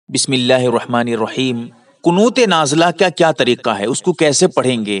بسم اللہ الرحمن الرحیم۔ قنوت نازلہ کا کیا طریقہ ہے، اس کو کیسے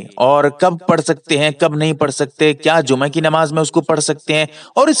پڑھیں گے اور کب پڑھ سکتے ہیں، کب نہیں پڑھ سکتے، کیا جمعہ کی نماز میں اس کو پڑھ سکتے ہیں،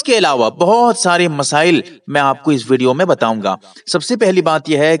 اور اس کے علاوہ بہت سارے مسائل میں آپ کو اس ویڈیو میں بتاؤں گا۔ سب سے پہلی بات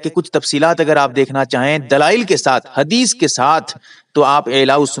یہ ہے کہ کچھ تفصیلات اگر آپ دیکھنا چاہیں دلائل کے ساتھ، حدیث کے ساتھ، تو آپ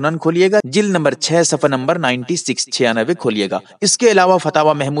اعلاء السنن کھولیے گا، جلد نمبر 6 صفحہ نمبر 96 کھولیے گا۔ اس کے علاوہ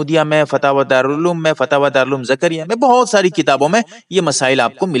فتاوی محمودیہ میں، فتاوی دارالعلوم میں، فتاوی دارالعلوم زکریہ میں، بہت ساری کتابوں میں یہ مسائل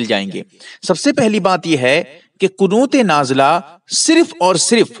آپ کو مل جائیں گے۔ سب سے پہلی بات یہ ہے کہ قنوت نازلہ صرف اور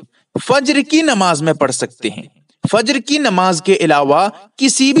صرف فجر کی نماز میں پڑھ سکتے ہیں۔ فجر کی نماز کے علاوہ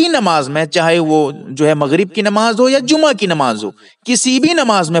کسی بھی نماز میں، چاہے وہ مغرب کی نماز ہو یا جمعہ کی نماز ہو، کسی بھی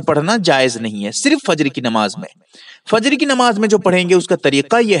نماز میں پڑھنا جائز نہیں ہے، صرف فجر کی نماز میں۔ فجر کی نماز میں جو پڑھیں گے اس کا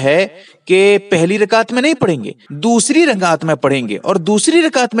طریقہ یہ ہے کہ پہلی رکعت میں نہیں پڑھیں گے، دوسری رکعت میں پڑھیں گے، اور دوسری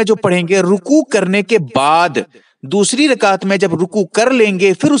رکعت میں جو پڑھیں گے رکوع کرنے کے بعد، دوسری رکعت میں جب رکوع کر لیں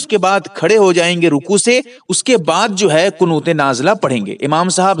گے پھر اس کے بعد کھڑے ہو جائیں گے رکوع سے، اس کے بعد قنوت نازلہ پڑھیں گے۔ امام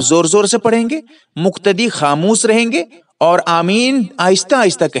صاحب زور زور سے پڑھیں گے، مقتدی خاموش رہیں گے، اور آمین آہستہ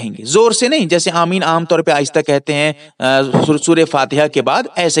آہستہ کہیں گے، زور سے نہیں، جیسے آمین عام طور پہ آہستہ کہتے ہیں سورہ فاتحہ کے بعد،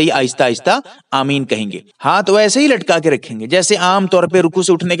 ایسے ہی آہستہ آہستہ آمین کہیں گے۔ ہاتھ ویسے ہی لٹکا کے رکھیں گے، جیسے عام طور پہ رکوع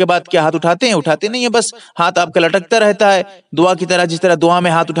سے اٹھنے کے بعد کیا ہاتھ اٹھاتے نہیں ہیں، بس ہاتھ آپ کا لٹکتا رہتا ہے دعا کی طرح، جس طرح دعا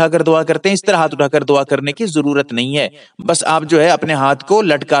میں ہاتھ اٹھا کر دعا کرتے ہیں اس طرح ہاتھ اٹھا کر دعا کرنے کی ضرورت نہیں ہے، بس آپ اپنے ہاتھ کو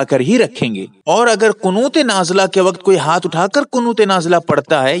لٹکا کر ہی رکھیں گے۔ اور اگر قنوت نازلہ کے وقت کوئی ہاتھ اٹھا کر قنوت نازلہ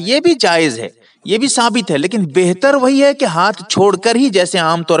پڑھتا ہے یہ بھی جائز ہے، یہ بھی ثابت ہے، لیکن بہتر وہی ہے کہ ہاتھ چھوڑ کر ہی، جیسے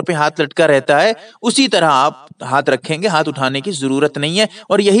عام طور پہ ہاتھ لٹکا رہتا ہے اسی طرح آپ ہاتھ رکھیں گے، ہاتھ اٹھانے کی ضرورت نہیں ہے،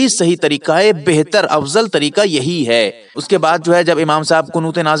 اور یہی صحیح طریقہ ہے، بہتر افضل طریقہ یہی ہے۔ اس کے بعد جب امام صاحب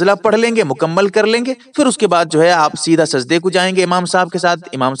قنوت نازلہ پڑھ لیں گے، مکمل کر لیں گے، پھر اس کے بعد آپ سیدھا سجدے کو جائیں گے امام صاحب کے ساتھ،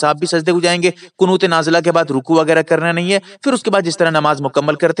 امام صاحب بھی سجدے کو جائیں گے۔ قنوت نازلہ کے بعد رکوع وغیرہ کرنا نہیں ہے، پھر اس کے بعد جس طرح نماز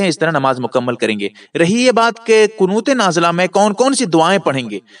مکمل کرتے ہیں اس طرح نماز مکمل کریں گے۔ رہی یہ بات کہ قنوت نازلہ میں کون کون سی دعائیں پڑھیں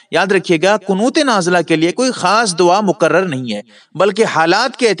گے، یاد رکھیے گا قنوت نازلہ کے لیے کوئی خاص دعا مقرر نہیں ہے، بلکہ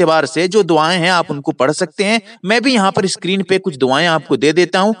حالات کے اعتبار سے جو دعائیں ہیں آپ ان کو پڑھ سکتے ہیں۔ میں بھی یہاں پر اسکرین پہ کچھ دعائیں آپ کو دے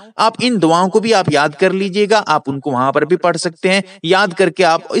دیتا ہوں، آپ ان دعاؤں کو بھی آپ یاد کر لیجئے گا، آپ ان کو وہاں پر بھی پڑھ سکتے ہیں، یاد کر کے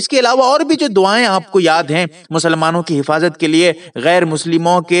آپ اس کے علاوہ اور بھی جو دعائیں آپ کو یاد ہیں مسلمانوں کی حفاظت کے لیے، غیر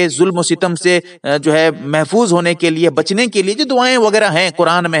مسلموں کے ظلم و ستم سے محفوظ ہونے کے لیے، بچنے کے لیے جو دعائیں وغیرہ ہیں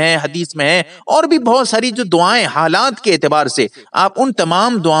قرآن میں ہیں، حدیث میں ہیں، اور بھی بہت ساری جو دعائیں حالات کے اعتبار سے آپ ان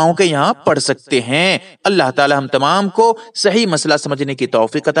تمام دعاؤں کے یہاں پڑھ سکتے ہیں۔ اللہ تعالی ہم تمام کو صحیح مسئلہ سمجھنے کی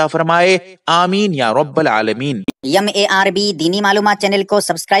توفیق عطا فرمائے، آمین یا رب العالمین۔ MARB دینی معلومات چینل کو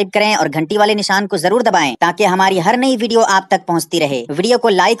سبسکرائب کریں اور گھنٹی والے نشان کو ضرور دبائیں تاکہ ہماری ہر نئی ویڈیو آپ تک پہنچتی رہے۔ ویڈیو کو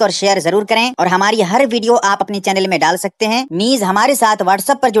لائک اور شیئر ضرور کریں، اور ہماری ہر ویڈیو آپ اپنے چینل میں ڈال سکتے ہیں۔ نیز ہمارے ساتھ واٹس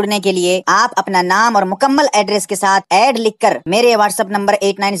ایپ پر جڑنے کے لیے آپ اپنا نام اور مکمل ایڈریس کے ساتھ ایڈ لکھ کر میرے واٹس ایپ نمبر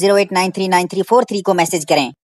 8908939343 کو میسج کریں۔